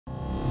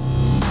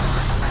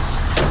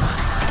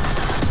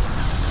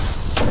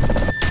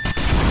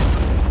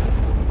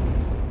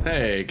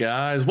Hey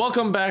guys,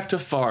 welcome back to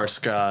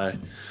FarSky.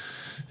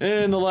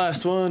 In the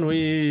last one,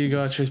 we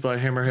got chased by a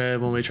hammerhead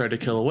when we tried to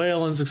kill a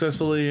whale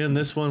unsuccessfully. In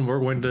this one, we're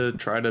going to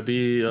try to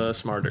be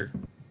smarter.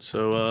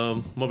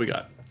 So, what we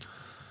got?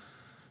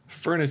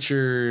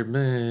 Furniture,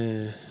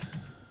 meh.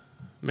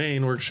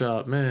 Main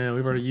workshop, man,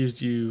 we've already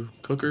used you.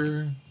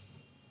 Cooker.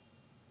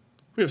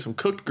 We have some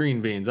cooked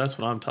green beans, that's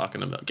what I'm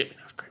talking about. Give me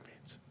those green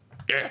beans.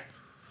 Yeah.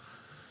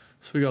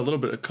 So we got a little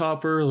bit of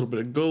copper, a little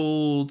bit of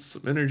gold,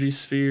 some energy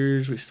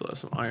spheres. We still have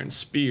some iron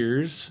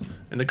spears.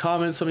 In the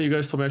comments, some of you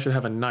guys told me I should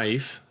have a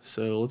knife.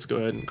 So let's go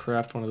ahead and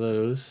craft one of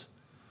those.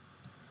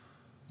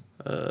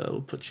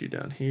 We'll put you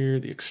down here,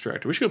 the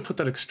extractor. We should go put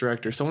that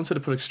extractor. Someone said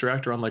to put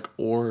extractor on like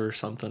ore or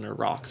something or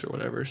rocks or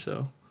whatever.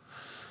 So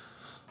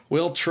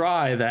we'll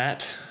try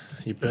that.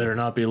 You better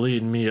not be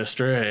leading me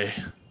astray,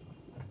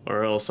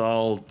 or else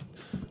I'll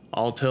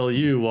tell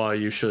you why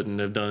you shouldn't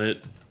have done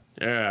it.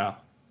 Yeah.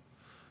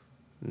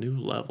 New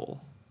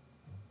level.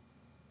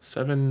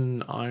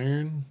 7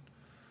 iron.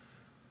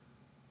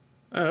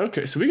 Oh,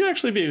 okay, so we can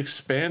actually be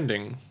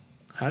expanding.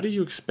 How do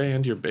you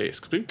expand your base?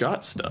 Because we've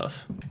got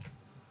stuff.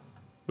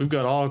 We've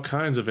got all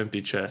kinds of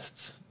empty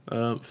chests.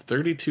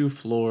 32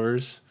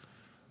 floors,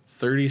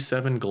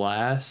 37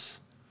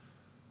 glass,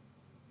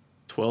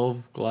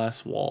 12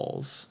 glass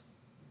walls.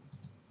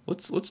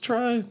 Let's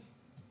try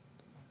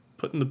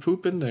putting the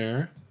poop in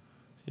there.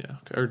 Yeah,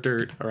 or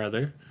dirt,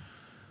 rather.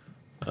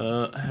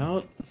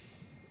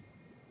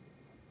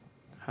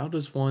 How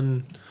does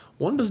one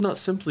does not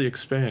simply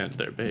expand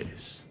their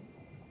base.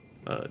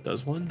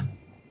 Does one?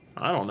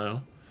 I don't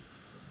know.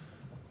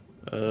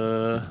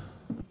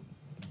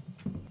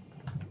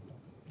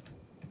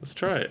 Let's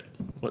try it.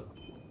 What?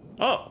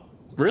 Oh,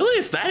 really?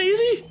 It's that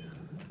easy?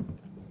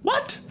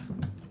 What?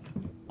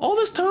 All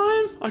this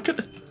time? I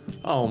could...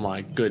 Oh my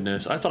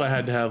goodness. I thought I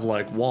had to have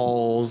like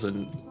walls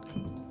and...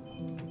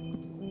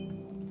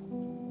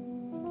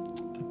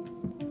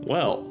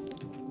 Well...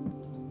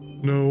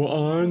 No,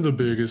 I'm the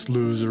biggest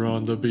loser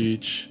on the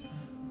beach.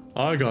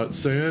 I got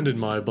sand in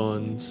my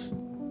buns.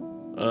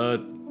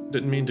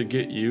 Didn't mean to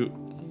get you.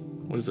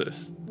 What is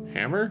this?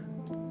 Hammer?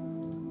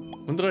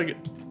 When did I get...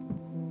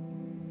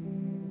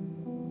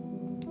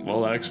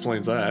 Well, that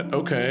explains that.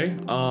 Okay,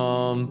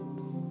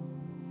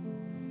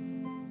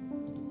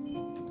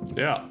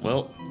 yeah,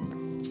 well...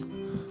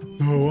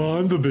 No,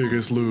 I'm the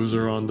biggest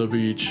loser on the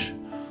beach.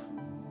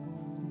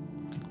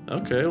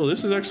 Okay, well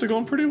this is actually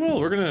going pretty well.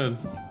 We're gonna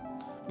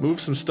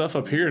move some stuff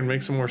up here and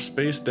make some more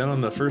space down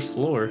on the first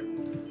floor.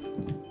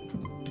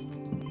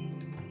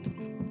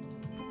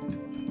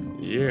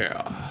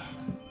 Yeah.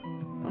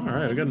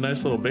 Alright, we got a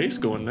nice little base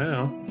going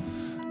now.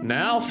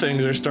 Now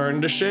things are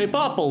starting to shape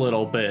up a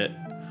little bit.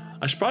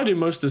 I should probably do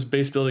most of this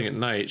base building at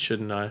night,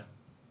 shouldn't I?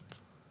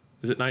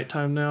 Is it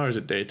nighttime now or is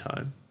it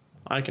daytime?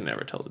 I can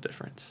never tell the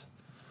difference.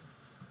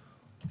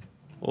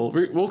 Well,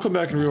 we'll come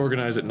back and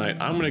reorganize at night.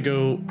 I'm gonna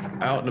go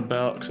out and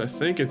about because I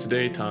think it's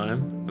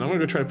daytime, and I'm gonna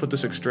go try to put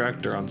this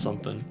extractor on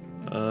something.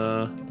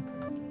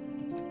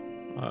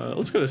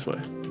 Let's go this way.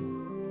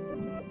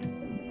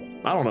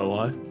 I don't know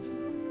why.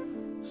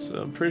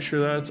 So I'm pretty sure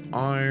that's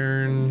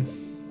iron.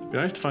 It'd be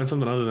nice to find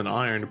something other than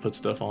iron to put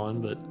stuff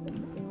on, but...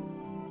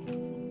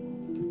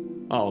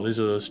 Oh, these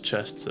are those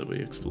chests that we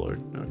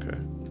explored. Okay.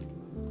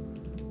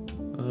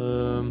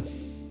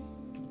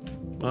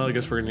 Well, I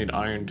guess we're gonna need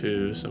iron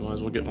too, so might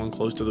as well get one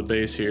close to the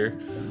base here.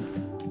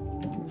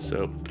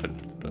 So,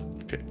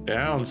 okay,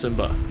 down,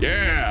 Simba.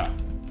 Yeah!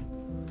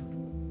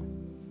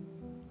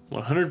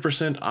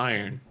 100%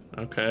 iron.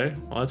 Okay,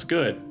 well that's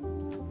good.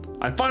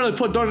 I finally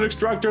put down an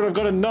extractor and I've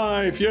got a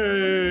knife,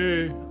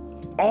 yay!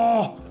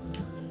 Oh!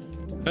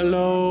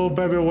 Hello,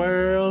 baby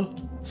whale.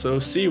 So,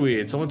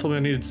 seaweed. Someone told me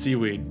I needed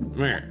seaweed.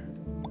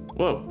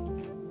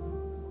 Whoa.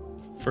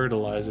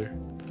 Fertilizer.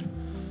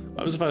 What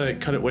happens if I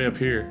like, cut it way up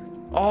here?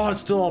 Oh, it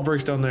still all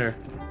breaks down there.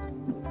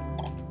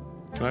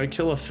 Can I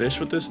kill a fish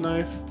with this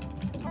knife?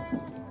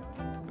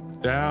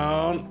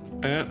 Down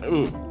and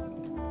ooh.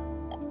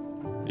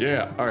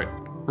 Yeah, alright.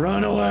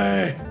 Run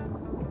away!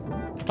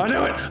 I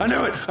knew it! I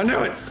knew it! I knew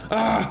it!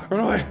 Ah! Run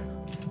away!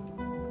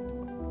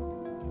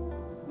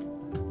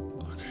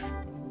 Okay.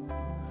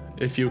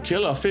 If you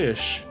kill a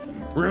fish,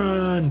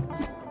 run!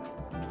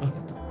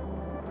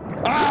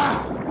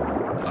 Ah!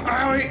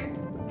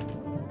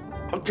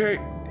 Owie! Okay,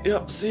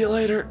 yep, see you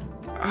later.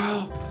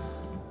 Ow.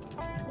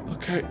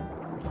 Okay.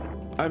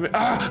 I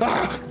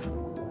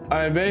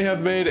may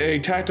have made a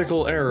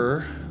tactical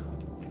error.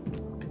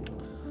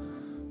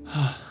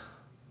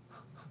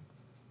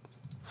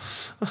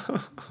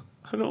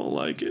 I don't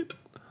like it.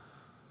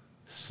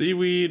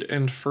 Seaweed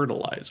and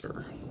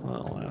fertilizer.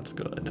 Well, that's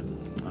good.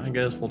 I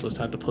guess we'll just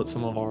have to put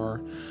some of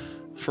our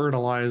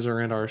fertilizer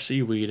and our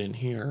seaweed in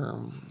here.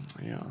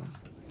 Yeah.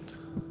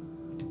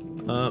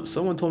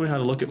 Someone told me how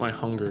to look at my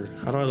hunger.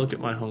 How do I look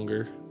at my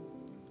hunger?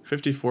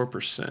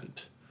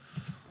 54%.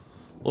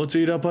 Let's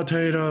eat a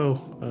potato.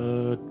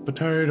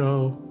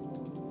 Potato.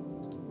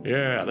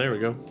 Yeah, there we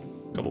go.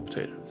 Couple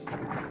potatoes.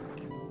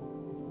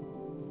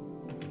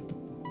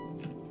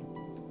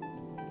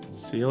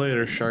 See you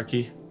later,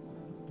 Sharky.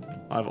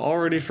 I've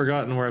already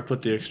forgotten where I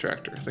put the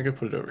extractor. I think I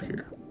put it over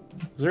here.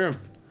 Is there a...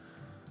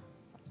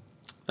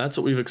 That's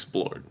what we've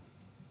explored.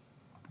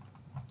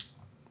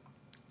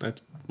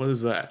 That's... What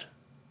is that?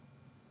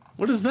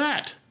 What is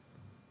that?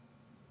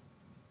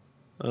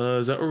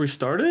 Is that where we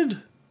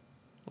started?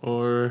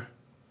 Or...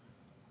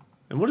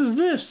 And what is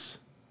this?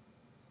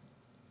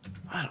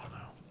 I don't know.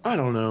 I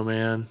don't know,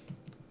 man.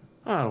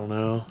 I don't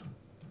know.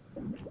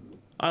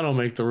 I don't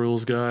make the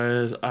rules,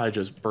 guys. I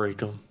just break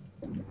them.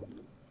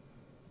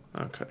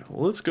 Okay,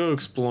 well, let's go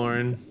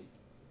exploring.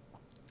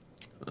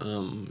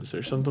 Is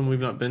there something we've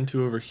not been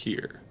to over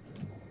here?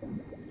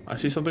 I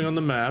see something on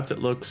the map that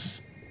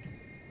looks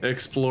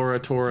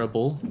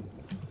exploratorable.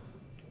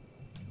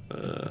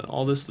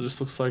 All this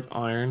just looks like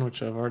iron,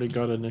 which I've already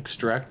got an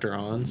extractor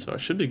on, so I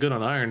should be good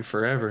on iron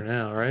forever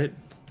now, right?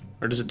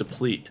 Or does it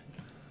deplete?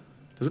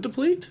 Does it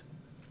deplete?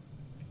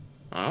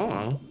 I don't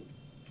know.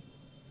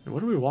 And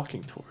what are we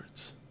walking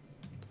towards?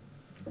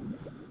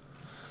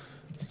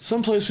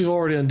 Someplace we've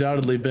already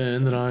undoubtedly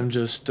been that I'm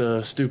just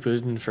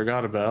stupid and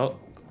forgot about.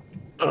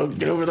 Oh,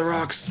 get over the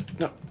rocks!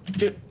 No,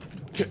 get.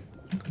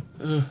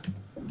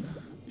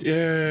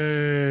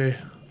 Yay!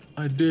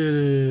 I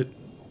did it.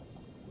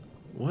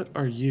 What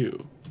are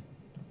you?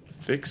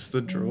 Fix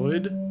the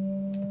droid?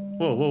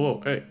 Whoa, whoa,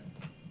 whoa! Hey,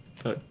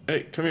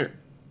 hey, come here.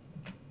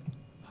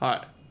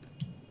 Hi.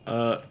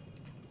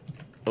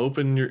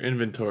 Open your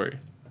inventory.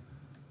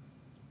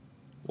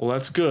 Well,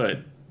 that's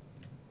good.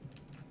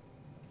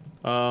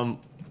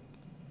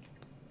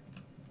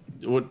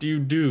 What do you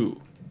do?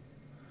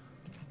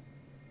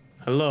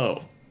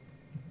 Hello.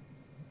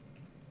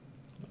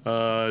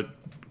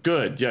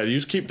 Good. Yeah, you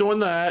just keep doing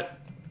that.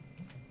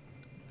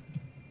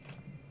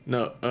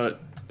 No,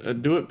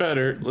 do it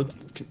better.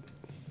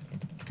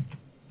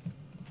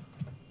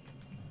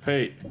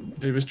 Hey,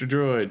 Mr.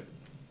 Droid.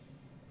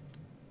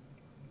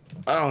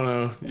 I don't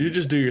know. You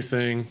just do your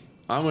thing.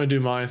 I'm gonna do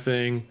my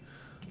thing.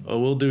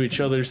 We'll do each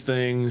other's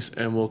things,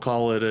 and we'll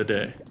call it a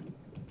day.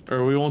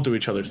 Or we won't do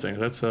each other's things.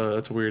 That's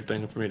a weird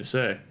thing for me to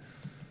say.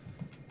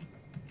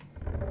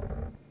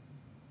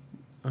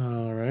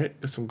 All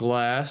right, got some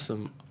glass,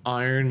 some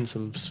iron, and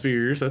some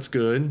spheres. That's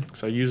good,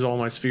 because I use all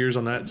my spheres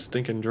on that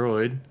stinking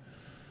droid.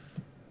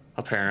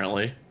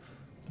 Apparently.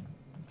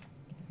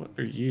 What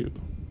are you?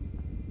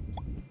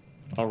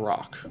 A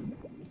rock.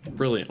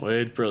 Brilliant,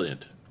 Wade.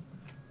 Brilliant.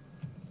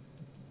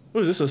 Oh,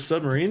 is this a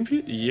submarine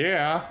piece?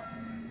 Yeah.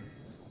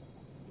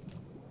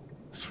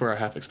 I swear I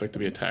half expect to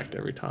be attacked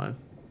every time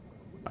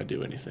I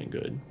do anything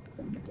good.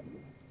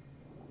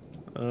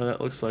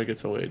 That looks like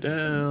it's a way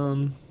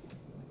down.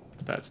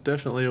 That's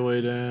definitely a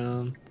way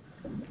down.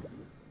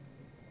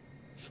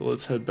 So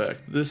let's head back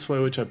this way,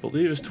 which I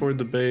believe is toward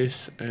the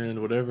base,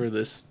 and whatever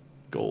this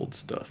gold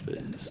stuff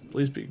is.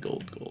 Please be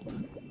gold.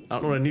 I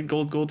don't know what I need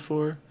gold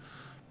for,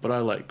 but I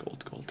like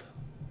gold.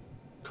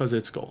 Because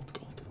it's gold.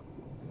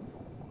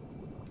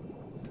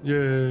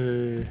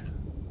 Yay.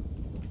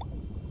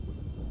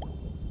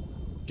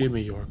 Give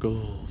me your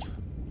gold.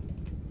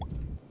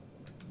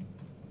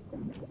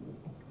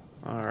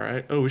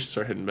 Alright. Oh, we should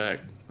start heading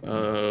back.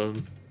 Yeah,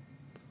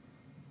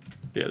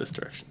 this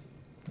direction.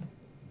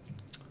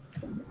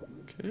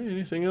 Okay,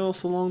 anything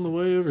else along the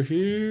way over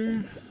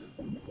here?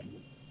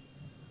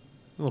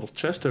 A little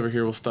chest over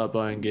here we'll stop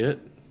by and get.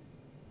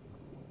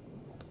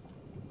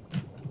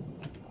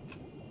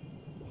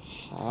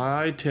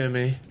 Hi,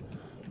 Timmy.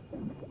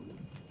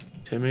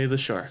 Timmy the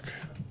shark.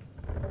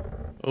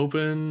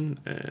 Open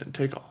and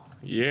take all.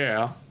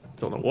 Yeah.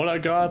 Don't know what I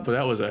got, but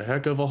that was a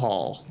heck of a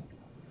haul.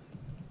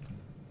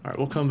 Alright,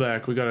 we'll come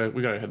back. We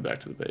gotta head back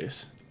to the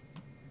base.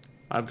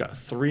 I've got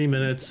 3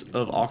 minutes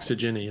of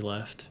oxygen-y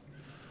left.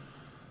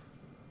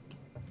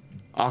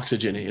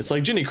 Oxygen-y. It's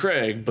like Jenny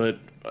Craig, but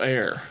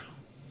air.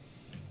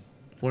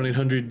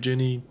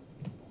 1-800-JENNY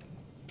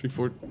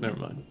 34. Never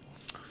mind.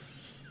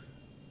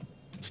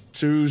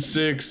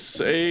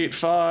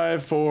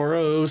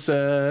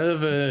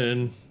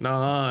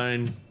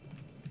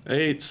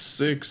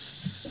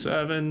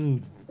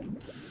 26854079867.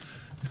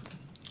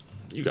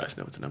 You guys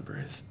know what the number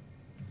is.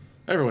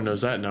 Everyone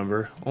knows that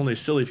number. Only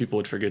silly people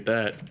would forget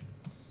that.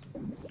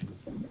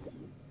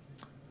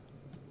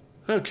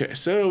 Okay,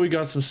 so we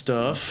got some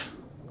stuff.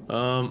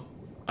 I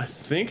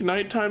think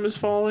nighttime is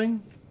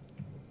falling.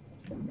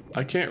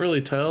 I can't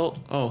really tell.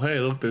 Oh, hey,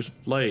 look, there's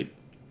light.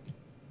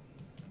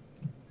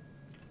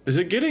 Is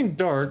it getting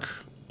dark,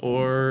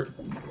 or...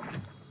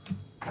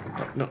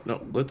 No,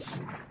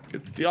 let's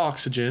get the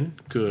oxygen.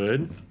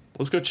 Good.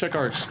 Let's go check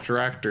our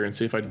extractor and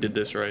see if I did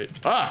this right.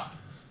 Ah!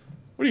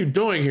 What are you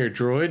doing here,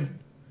 droid?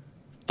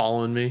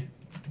 Following me.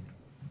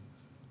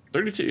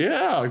 32,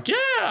 yeah!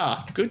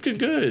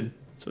 Good.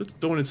 So it's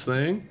doing its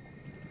thing.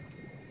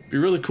 Be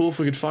really cool if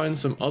we could find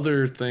some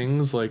other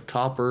things like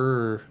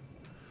copper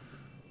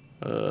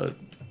or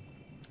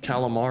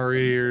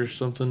calamari or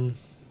something.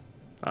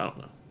 I don't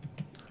know.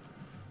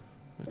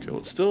 Okay, well,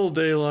 it's still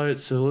daylight,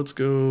 so let's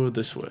go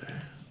this way.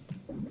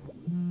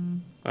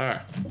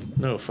 Ah,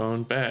 no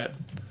phone, bad.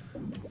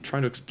 I'm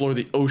trying to explore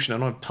the ocean. I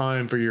don't have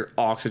time for your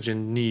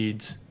oxygen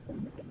needs.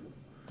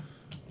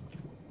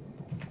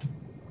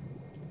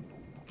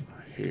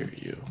 hear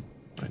you.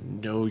 I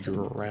know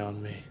you're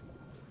around me.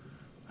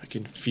 I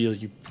can feel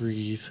you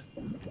breathe.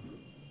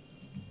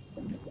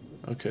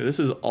 Okay, this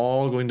is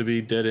all going to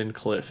be dead-end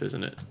cliff,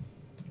 isn't it?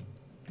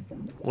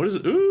 What is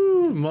it?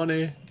 Ooh,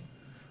 money.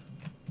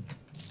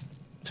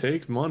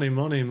 Take money,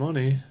 money,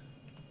 money.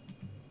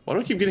 Why do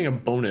I keep getting a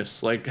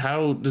bonus? Like,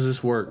 how does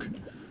this work?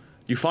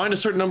 You find a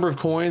certain number of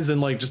coins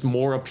and, like, just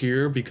more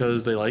appear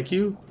because they like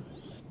you?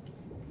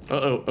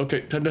 Uh-oh,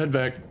 okay, time to head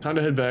back. Time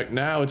to head back.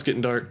 Now it's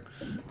getting dark.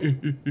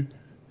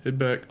 Head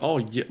back. Oh,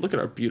 yeah, look at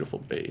our beautiful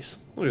base.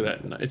 Look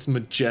at that. It's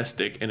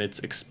majestic in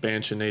its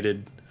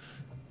expansionatedness.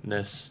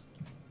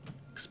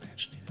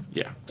 Expansionated.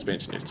 Yeah,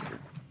 expansionated is weird.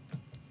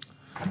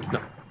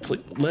 No,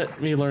 please,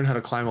 let me learn how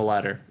to climb a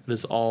ladder. It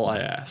is all I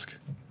ask.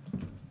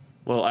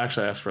 Well,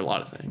 actually, I ask for a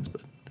lot of things,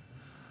 but...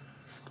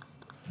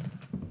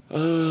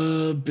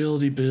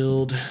 buildy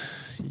build.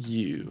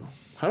 You.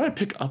 How do I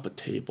pick up a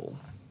table?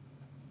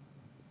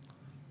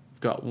 I've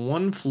got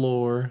one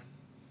floor.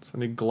 So I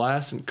need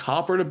glass and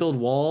copper to build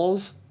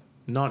walls.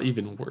 Not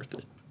even worth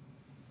it.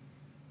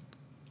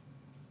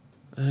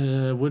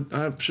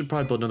 I should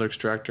probably build another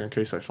extractor in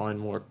case I find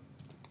more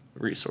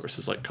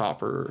resources like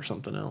copper or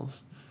something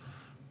else.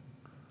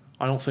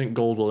 I don't think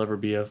gold will ever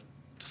be a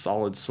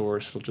solid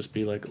source. It'll just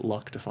be like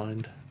luck to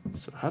find.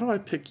 So how do I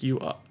pick you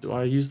up? Do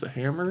I use the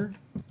hammer?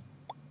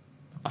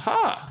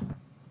 Aha!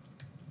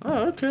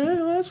 Oh, okay.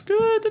 Well, that's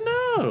good to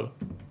know.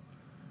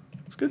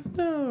 It's good to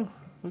know.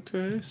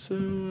 Okay, so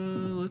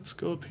let's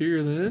go up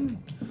here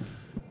then.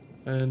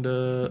 And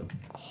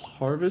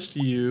harvest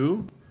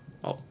you.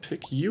 I'll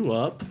pick you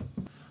up.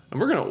 And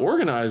we're going to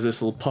organize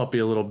this little puppy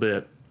a little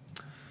bit.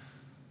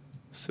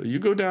 So you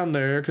go down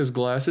there because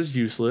glass is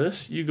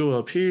useless. You go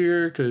up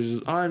here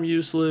because I'm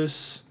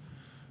useless.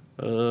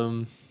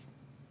 Rock.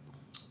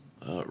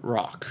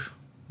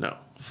 No.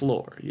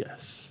 Floor,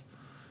 yes.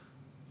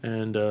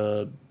 And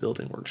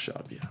building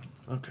workshop, yeah.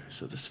 Okay,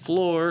 so this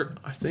floor,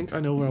 I think I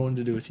know what I wanted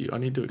to do with you. I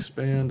need to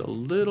expand a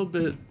little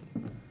bit.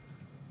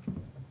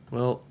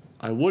 Well,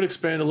 I would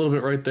expand a little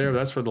bit right there, but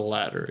that's where the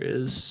ladder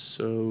is.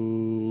 So,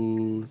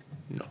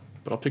 no.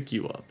 But I'll pick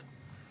you up.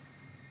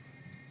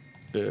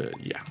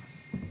 Yeah.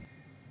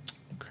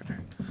 Okay.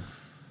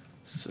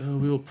 So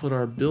we will put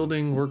our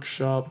building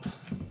workshop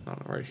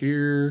right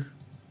here.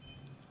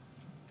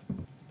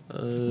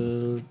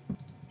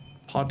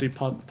 Pot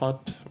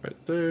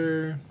right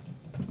there.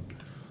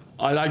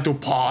 I like to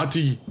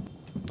party.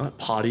 Not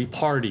potty,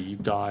 party, you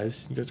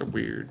guys. You guys are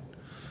weird.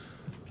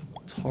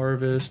 Let's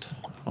harvest.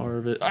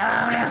 Okay,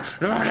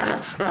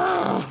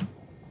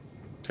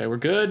 we're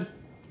good.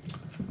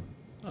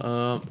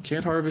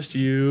 Can't harvest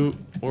you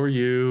or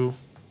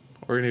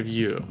any of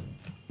you.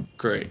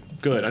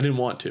 Great. Good. I didn't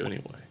want to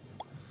anyway.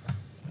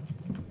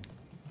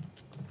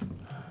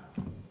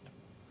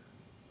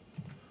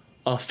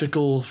 A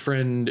fickle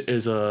friend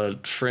is a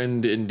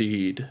friend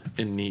indeed,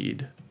 in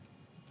need.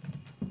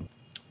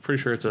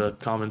 Pretty sure it's a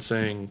common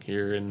saying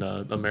here in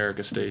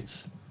America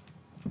States.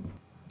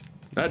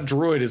 That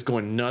droid is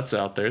going nuts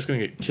out there. It's going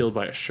to get killed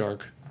by a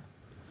shark.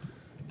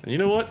 And you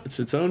know what? It's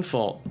its own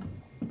fault.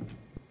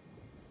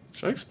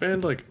 Should I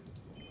expand, like...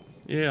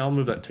 Yeah, I'll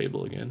move that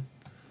table again.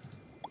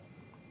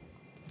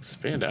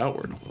 Expand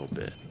outward a little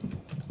bit.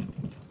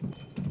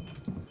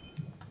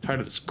 Tired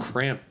of this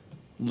cramped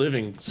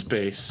living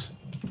space.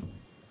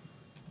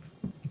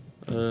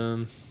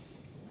 I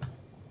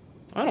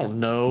don't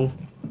know.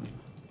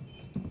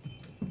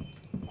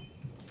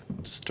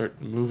 Just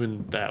start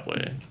moving that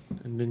way.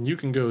 And then you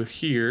can go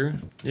here.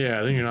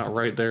 Yeah, then you're not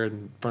right there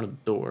in front of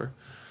the door.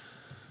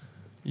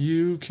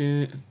 You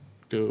can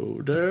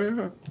go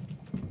there.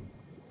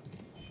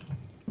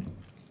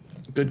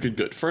 Good, good,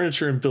 good.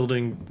 Furniture and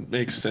building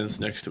makes sense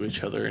next to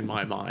each other in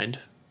my mind.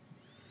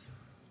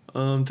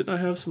 Didn't I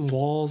have some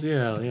walls?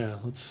 Yeah,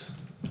 let's...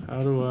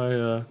 How do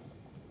I,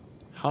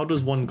 how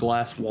does one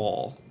glass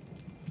wall?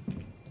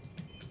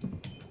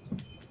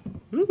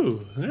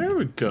 Ooh, there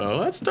we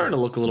go. That's starting to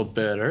look a little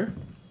better.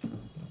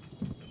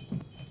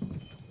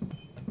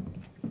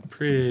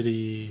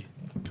 Pretty.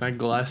 Can I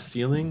glass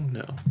ceiling?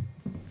 No.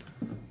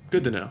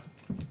 Good to know.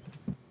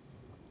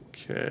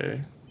 Okay.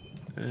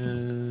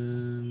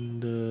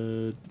 And,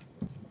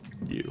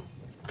 you.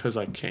 Because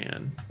I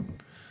can.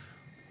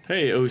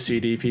 Hey,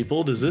 OCD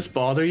people, does this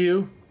bother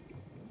you?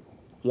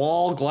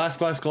 Wall, glass,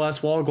 glass,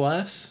 glass, wall,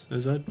 glass?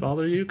 Does that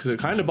bother you? Because it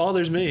kind of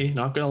bothers me,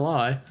 not gonna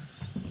lie.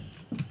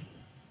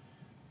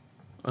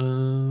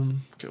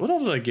 Okay, what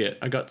else did I get?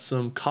 I got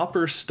some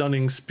copper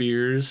stunning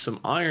spears,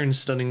 some iron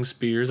stunning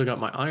spears. I got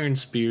my iron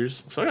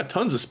spears. So I got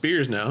tons of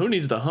spears now. Who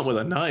needs to hunt with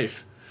a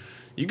knife?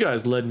 You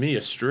guys led me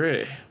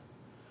astray.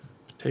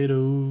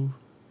 Potato.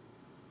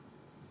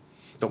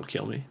 Don't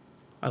kill me.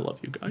 I love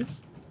you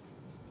guys.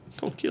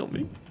 Don't kill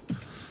me.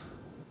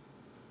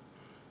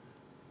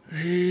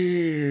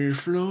 Hey,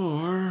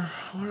 floor.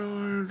 What do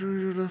I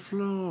do to the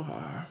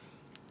floor?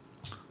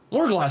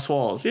 More glass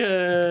walls.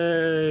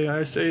 Yay!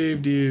 I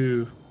saved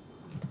you.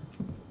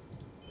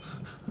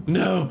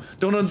 No,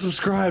 don't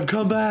unsubscribe.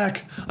 Come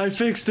back. I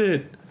fixed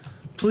it.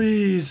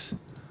 Please.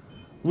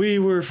 We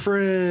were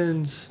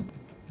friends.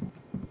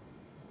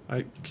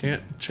 I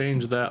can't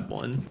change that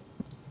one.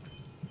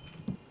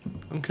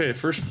 Okay,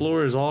 first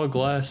floor is all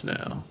glass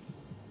now.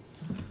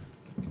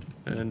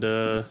 And,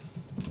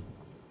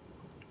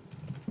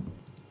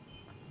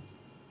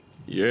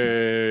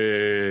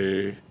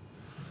 yay!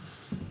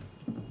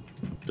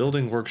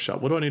 Building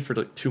workshop. What do I need for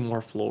like 2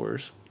 more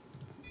floors?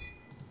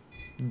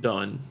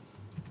 Done.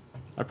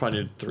 I probably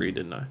needed 3,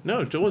 didn't I?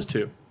 No, it was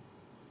 2.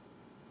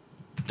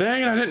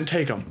 Dang it, I didn't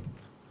take them.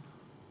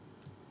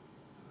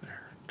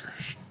 There,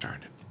 gosh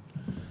darn it.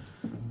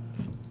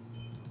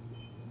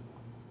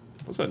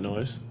 What's that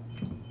noise?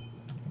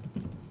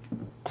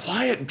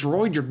 Quiet,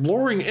 droid, you're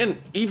luring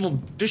in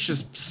evil,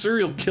 vicious,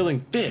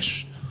 serial-killing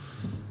fish.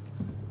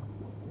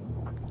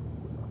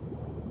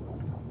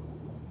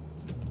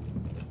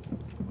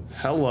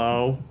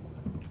 Hello.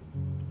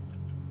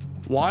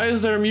 Why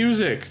is there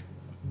music?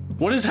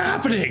 What is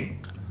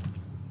happening?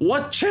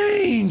 What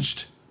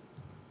changed?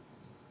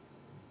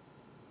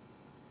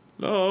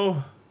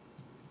 No.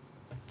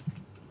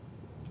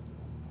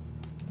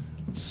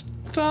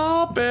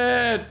 Stop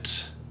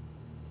it.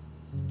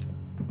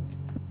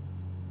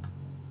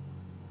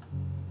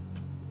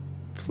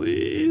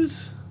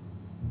 Please.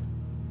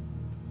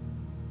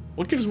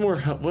 What gives more?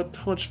 How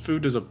much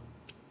food does a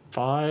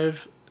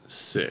 5,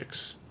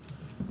 6?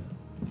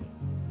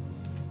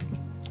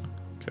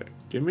 Okay,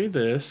 give me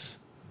this.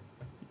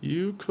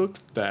 You cook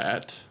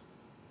that.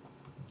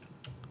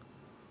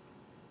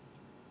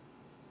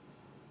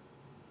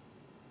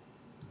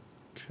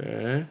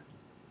 Okay.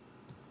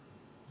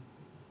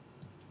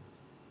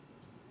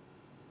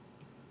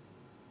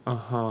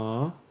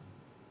 Uh-huh.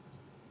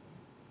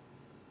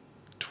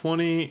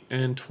 20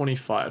 and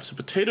 25. So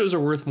potatoes are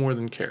worth more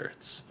than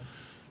carrots.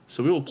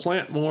 So we will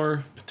plant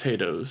more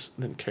potatoes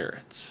than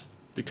carrots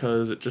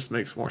because it just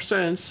makes more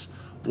sense.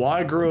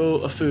 Why grow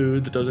a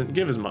food that doesn't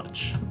give as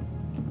much?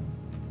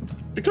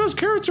 Because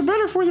carrots are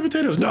better for the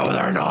potatoes. No,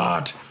 they're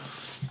not.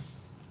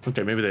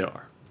 Okay, maybe they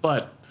are.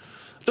 But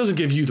it doesn't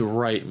give you the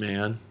right,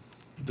 man.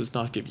 It does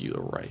not give you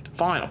the right.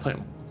 Fine, I'll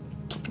plant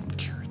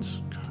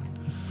carrots. God.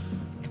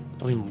 I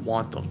don't even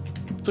want them.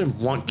 I don't even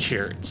want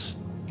carrots.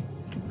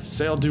 I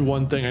say I'll do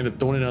one thing, I end up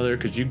doing another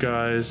because you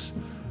guys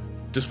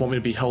just want me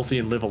to be healthy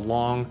and live a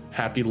long,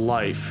 happy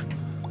life.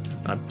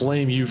 And I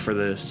blame you for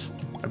this.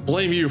 I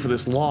blame you for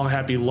this long,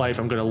 happy life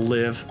I'm gonna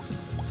live.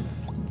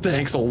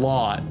 Thanks a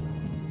lot.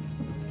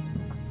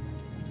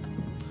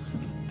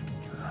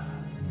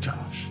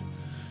 Gosh.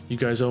 You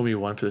guys owe me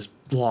one for this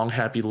long,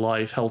 happy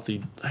life,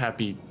 healthy,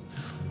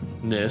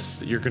 happiness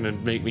that you're gonna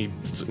make me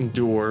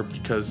endure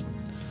because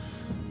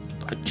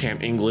I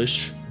can't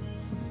English.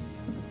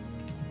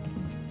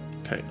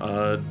 Okay,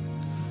 God,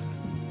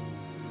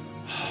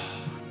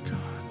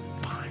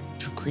 fine.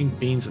 2 green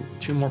beans and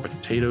 2 more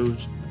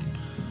potatoes.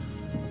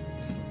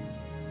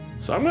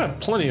 So I'm gonna have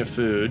plenty of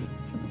food,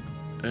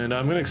 and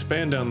I'm gonna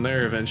expand down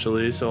there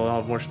eventually, so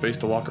I'll have more space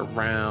to walk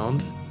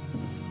around.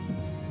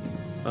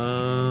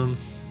 I've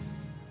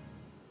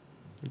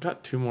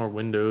got 2 more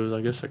windows.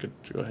 I guess I could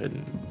go ahead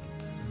and.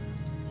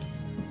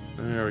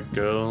 There we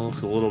go.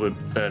 Looks a little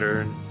bit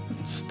better and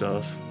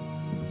stuff.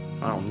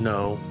 I don't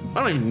know. I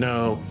don't even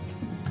know. I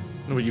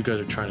don't know what you guys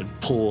are trying to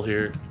pull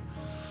here.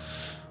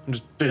 I'm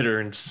just bitter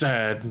and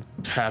sad and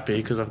happy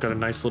because I've got a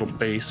nice little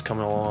base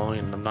coming along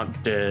and I'm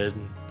not dead.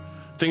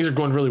 Things are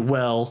going really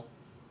well.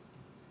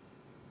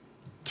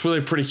 It's really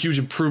a pretty huge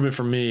improvement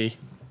for me.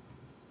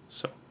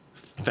 So,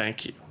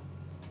 thank you.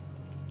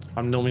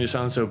 I don't mean to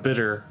sound so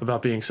bitter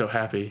about being so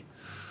happy.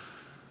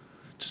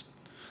 It's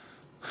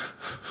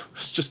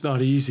just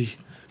not easy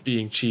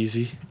being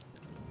cheesy.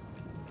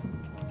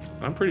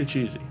 I'm pretty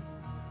cheesy.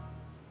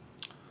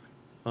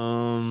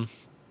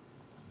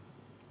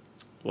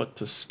 What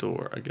to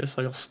store? I guess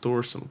I'll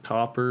store some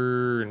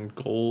copper and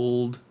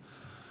gold.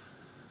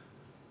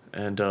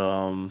 And,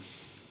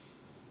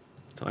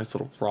 it's a nice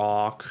little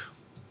rock.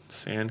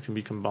 Sand can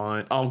be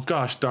combined. Oh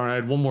gosh darn, I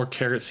had one more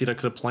carrot seed I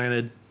could have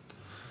planted.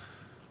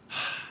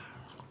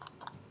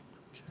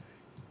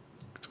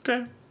 It's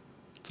okay.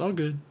 It's all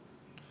good.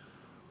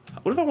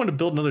 What if I wanted to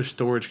build another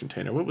storage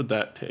container? What would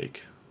that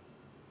take?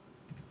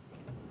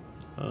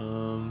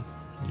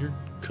 You're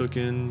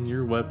cooking,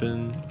 your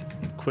weapon,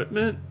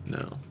 equipment?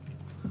 No.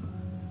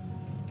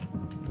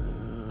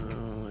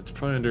 It's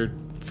probably under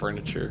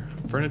furniture.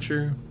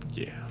 Furniture?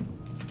 Yeah.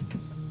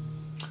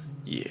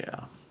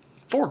 Yeah.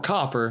 4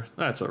 copper?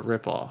 That's a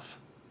ripoff.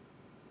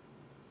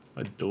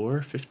 A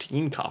door?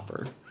 15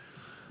 copper.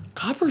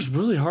 Copper's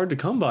really hard to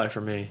come by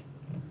for me.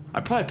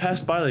 I probably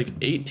passed by like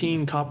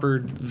 18 copper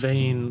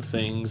vein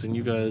things and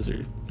you guys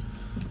are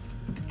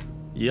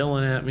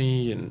yelling at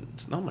me and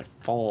it's not my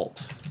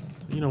fault.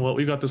 You know what?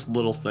 We got this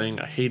little thing.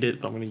 I hate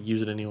it, but I'm going to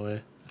use it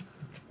anyway.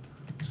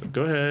 So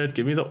go ahead.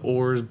 Give me the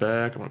ores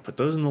back. I'm going to put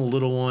those in the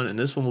little one. And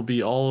this one will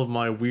be all of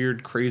my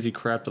weird, crazy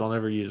crap that I'll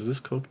never use. Is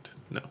this cooked?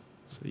 No.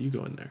 So you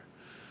go in there.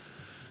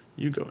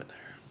 You go in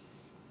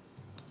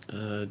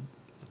there.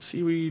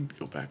 Seaweed.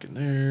 Go back in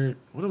there.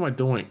 What am I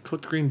doing?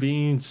 Cooked green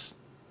beans.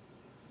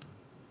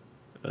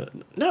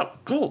 No,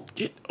 Gold,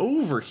 get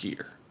over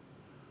here.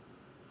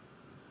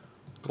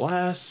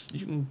 Glass,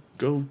 you can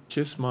go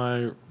kiss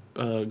my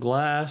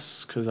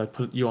glass because I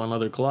put you on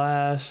other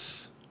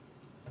glass.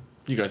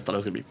 You guys thought I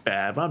was gonna be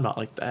bad, but I'm not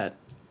like that.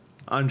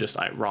 I'm just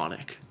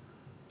ironic.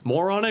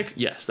 Moronic?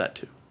 Yes, that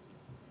too.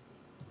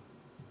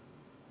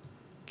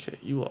 Okay,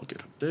 you all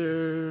get up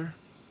there.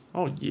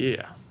 Oh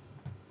yeah.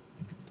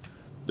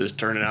 This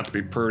turning out to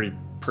be pretty,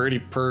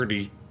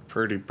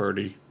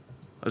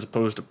 as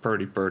opposed to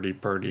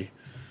purdy.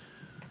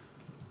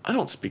 I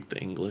don't speak the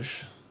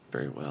English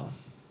very well.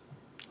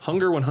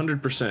 Hunger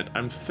 100%.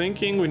 I'm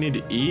thinking we need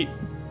to eat,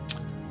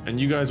 and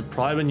you guys have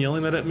probably been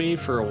yelling that at me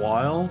for a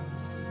while.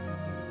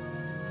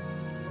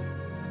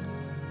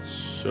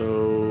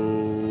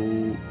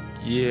 So,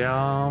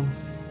 yeah.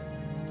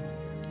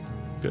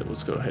 Good,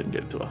 let's go ahead and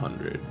get it to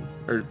 100,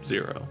 or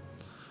 0.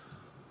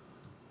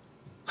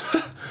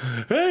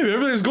 Hey,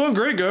 everything's going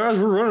great, guys.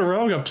 We're running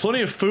around, we got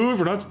plenty of food,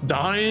 we're not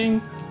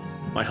dying.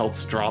 My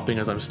health's dropping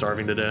as I'm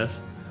starving to death.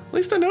 At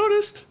least I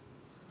noticed.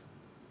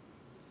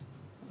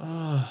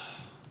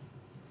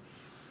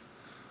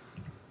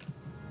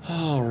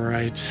 All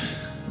right.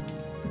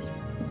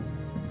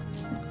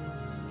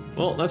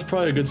 Well, that's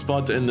probably a good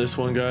spot to end this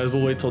one, guys.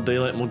 We'll wait till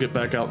daylight and we'll get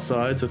back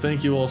outside. So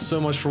thank you all so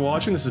much for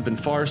watching. This has been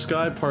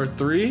FarSky Part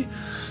 3.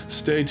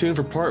 Stay tuned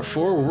for Part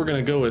 4, where we're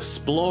gonna go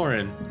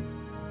exploring.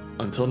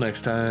 Until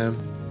next time.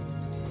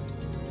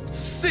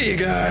 See you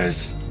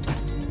guys.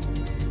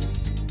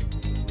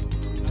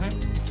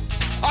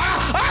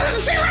 There's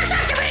a T-Rex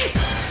after me!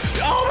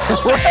 Oh,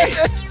 help me!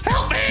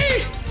 Help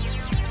me!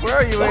 Where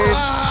are you, Wade?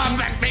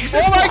 That makes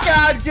it Oh my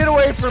God! Get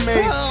away from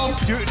me!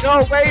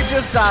 No, Wade,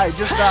 just die.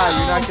 Just die.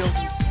 You're not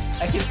guilty.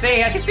 I can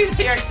see the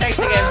T-Rex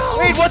chasing him.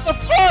 Wade, what the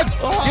fuck?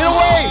 Get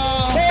away!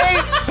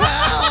 Wade!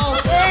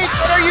 Wade,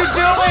 what are you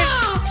doing?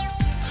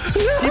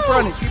 Keep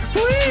running. You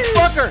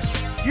fucker!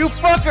 You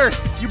fucker!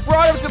 You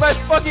brought him to my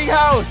fucking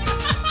house!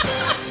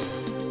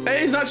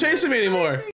 Hey, he's not chasing me anymore.